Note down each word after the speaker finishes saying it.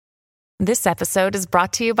This episode is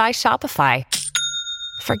brought to you by Shopify.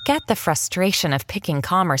 Forget the frustration of picking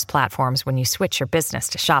commerce platforms when you switch your business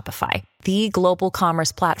to Shopify, the global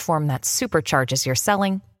commerce platform that supercharges your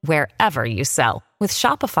selling wherever you sell. With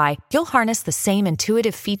Shopify, you'll harness the same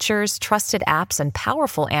intuitive features, trusted apps, and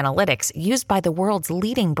powerful analytics used by the world's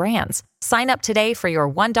leading brands. Sign up today for your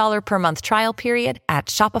 $1 per month trial period at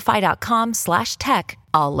shopify.com/tech,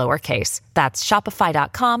 all lowercase. That's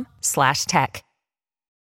shopify.com/tech.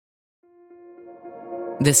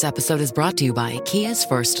 This episode is brought to you by Kia's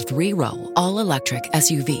first 3-row, all-electric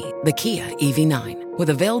SUV, the Kia EV9,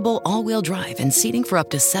 with available all-wheel drive and seating for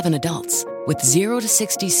up to 7 adults. With 0 to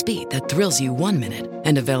 60 speed that thrills you 1 minute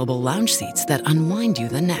and available lounge seats that unwind you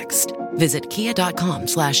the next. Visit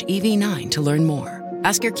kia.com/EV9 to learn more.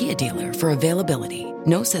 Ask your Kia dealer for availability.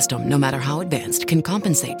 No system, no matter how advanced, can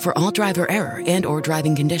compensate for all driver error and or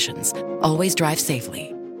driving conditions. Always drive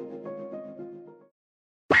safely.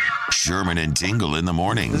 Sherman and Tingle in the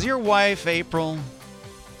morning. Does your wife, April,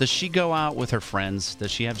 does she go out with her friends? Does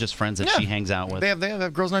she have just friends that she hangs out with? They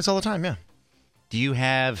have girls' nights all the time, yeah. Do you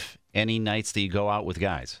have any nights that you go out with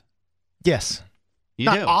guys? Yes.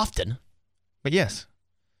 Not often, but yes.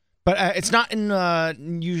 But it's not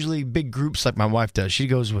in usually big groups like my wife does. She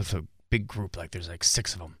goes with a big group, like there's like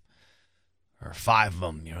 6 of them or 5 of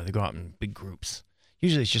them. You know, they go out in big groups.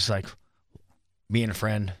 Usually it's just like me and a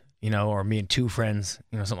friend, you know, or me and 2 friends,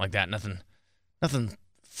 you know, something like that. Nothing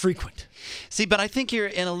frequent. See, but I think you're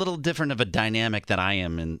in a little different of a dynamic that I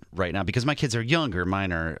am in right now because my kids are younger.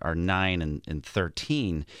 Mine are 9 and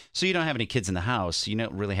 13. So you don't have any kids in the house. You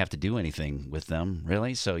don't really have to do anything with them,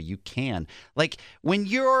 really. So you can. Like when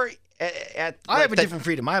you're at... I have a different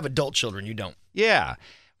freedom. I have adult children. You don't. Yeah.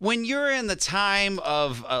 When you're in the time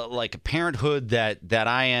of like a parenthood that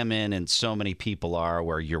I am in and so many people are,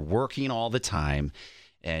 where you're working all the time,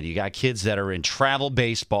 and you got kids that are in travel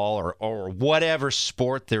baseball or whatever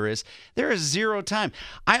sport there is 0 time.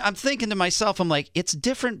 I'm thinking to myself, I'm like, it's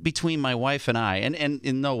different between my wife and I. And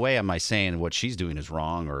in no way am I saying what she's doing is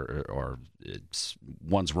wrong or it's,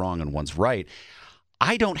 one's wrong and one's right.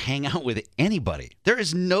 I don't hang out with anybody. There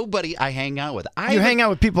is nobody I hang out with. You hang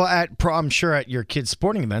out with people I'm sure at your kids'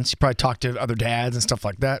 sporting events. You probably talk to other dads and stuff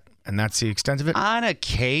like that, and that's the extent of it? On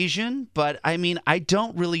occasion, but I mean, I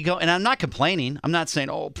don't really go, and I'm not complaining. I'm not saying,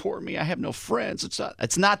 oh, poor me, I have no friends.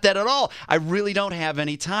 It's not that at all. I really don't have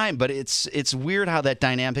any time, but it's weird how that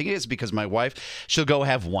dynamic is because my wife, she'll go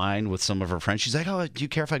have wine with some of her friends. She's like, oh, do you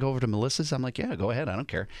care if I go over to Melissa's? I'm like, yeah, go ahead. I don't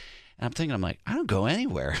care. And I'm thinking, I don't go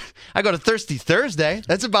anywhere. I go to Thirsty Thursday.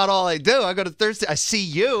 That's about all I do. I go to Thirsty. I see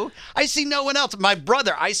you. I see no one else. My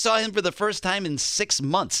brother, I saw him for the first time in 6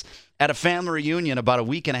 months at a family reunion about a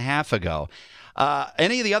week and a half ago.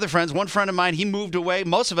 Any of the other friends, one friend of mine, he moved away.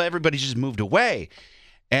 Most of everybody just moved away.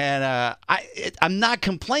 And I'm not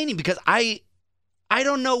complaining because I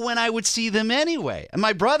don't know when I would see them anyway. And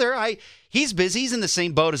my brother, he's busy. He's in the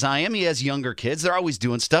same boat as I am. He has younger kids. They're always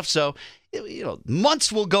doing stuff. So, months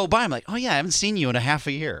will go by. I'm like, oh, yeah, I haven't seen you in a half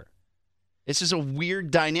a year. It's just a weird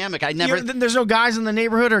dynamic. There's no guys in the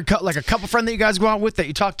neighborhood or like a couple friend that you guys go out with that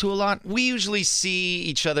you talk to a lot? We usually see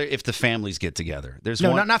each other if the families get together.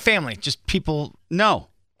 Not family, just people. No.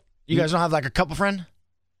 You guys don't have like a couple friend?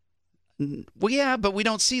 Well, yeah, but we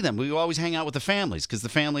don't see them. We always hang out with the families because the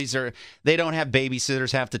families they don't have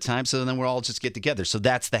babysitters half the time, so then we'll all just get together. So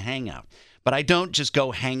that's the hangout. But I don't just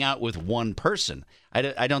go hang out with one person.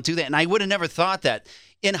 I don't do that. And I would have never thought that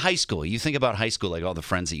in high school. You think about high school, like all the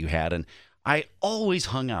friends that you had, and I always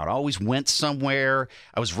hung out. I always went somewhere.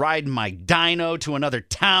 I was riding my dyno to another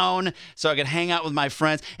town so I could hang out with my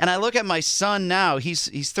friends. And I look at my son now.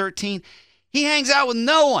 He's 13. He hangs out with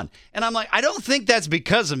no one. And I'm like, I don't think that's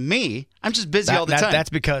because of me. I'm just busy all the time. That's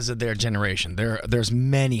because of their generation. There's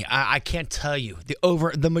many. I can't tell you.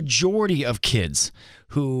 The majority of kids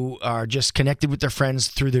who are just connected with their friends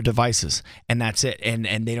through their devices, and that's it.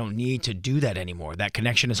 And they don't need to do that anymore. That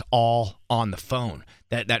connection is all on the phone.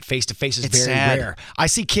 That face-to-face is very rare. I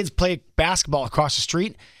see kids play basketball across the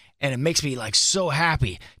street, and it makes me like so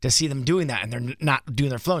happy to see them doing that, and they're not doing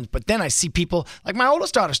their phones. But then I see people, like my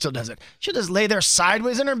oldest daughter still does it. She'll just lay there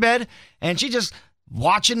sideways in her bed, and she just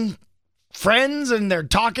watching Friends, and they're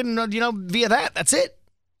talking, via that. That's it.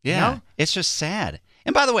 Yeah, It's just sad.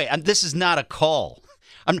 And by the way, this is not a call.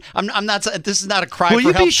 I'm not. This is not a cry for help.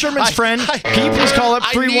 Will you be Sherman's friend? Can you please call up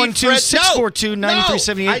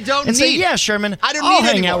 312-642-9378? I don't and say, yeah, Sherman. I'll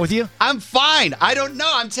hang out with you. I'm fine. I don't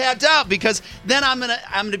know. I'm tapped out because then I'm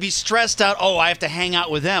gonna be stressed out. Oh, I have to hang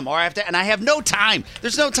out with them, or I have no time.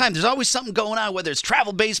 There's no time. There's always something going on, whether it's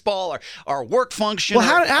travel baseball or work function. Well,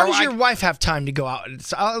 how does your wife have time to go out?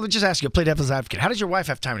 I'll just ask you, play devil's advocate. How does your wife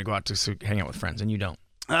have time to go out to hang out with friends and you don't?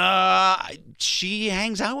 She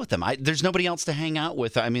hangs out with them. There's nobody else to hang out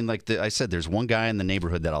with. I mean, like I said, there's one guy in the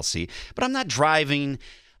neighborhood that I'll see, but I'm not driving,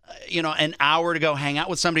 an hour to go hang out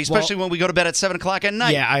with somebody, especially when we go to bed at 7 o'clock at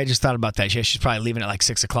night. Yeah, I just thought about that. She's probably leaving at like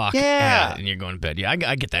 6 o'clock. Yeah. And you're going to bed. Yeah,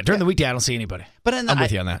 I get that. During the weekday, I don't see anybody. But I'm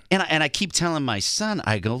with you on that. And I keep telling my son,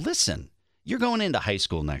 I go, listen, you're going into high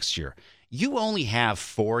school next year. You only have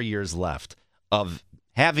 4 years left of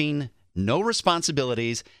having no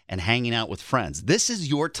responsibilities and hanging out with friends. This is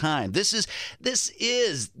your time. This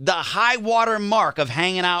is the high water mark of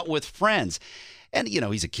hanging out with friends. And,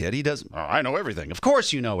 he's a kid. He does, I know everything. Of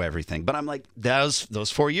course you know everything. But I'm like, those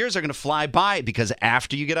 4 years are going to fly by because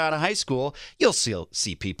after you get out of high school, you'll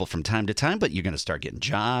see people from time to time, but you're going to start getting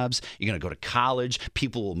jobs. You're going to go to college.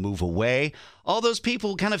 People will move away. All those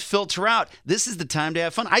people kind of filter out. This is the time to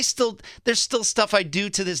have fun. There's still stuff I do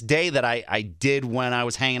to this day that I did when I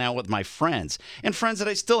was hanging out with my friends. And friends that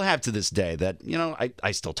I still have to this day that,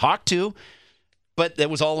 I still talk to. But it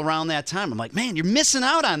was all around that time. I'm like, man, you're missing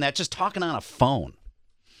out on that just talking on a phone.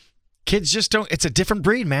 Kids just don't. It's a different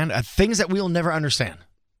breed, man. Things that we'll never understand.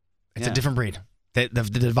 It's a different breed. The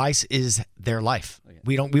device is their life.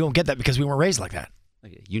 We won't get that because we weren't raised like that.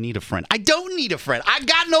 You need a friend. I don't need a friend. I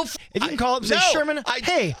got no friend. If you can call up and say, Sherman,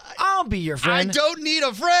 hey, I'll be your friend. I don't need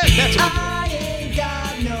a friend. That's what I ain't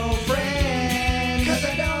got no friends, 'cause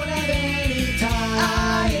I don't have any time.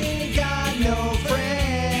 I ain't got no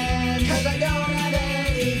friends, 'cause I don't have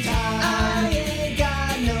any time. I ain't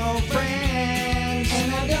got no friends,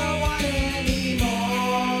 and I don't want any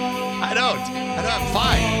more. I don't. I'm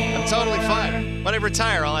fine. I'm totally fine. When I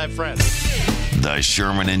retire, I'll have friends. The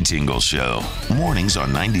Sherman and Tingle Show. Mornings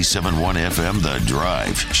on 97.1 FM The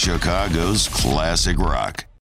Drive, Chicago's classic rock.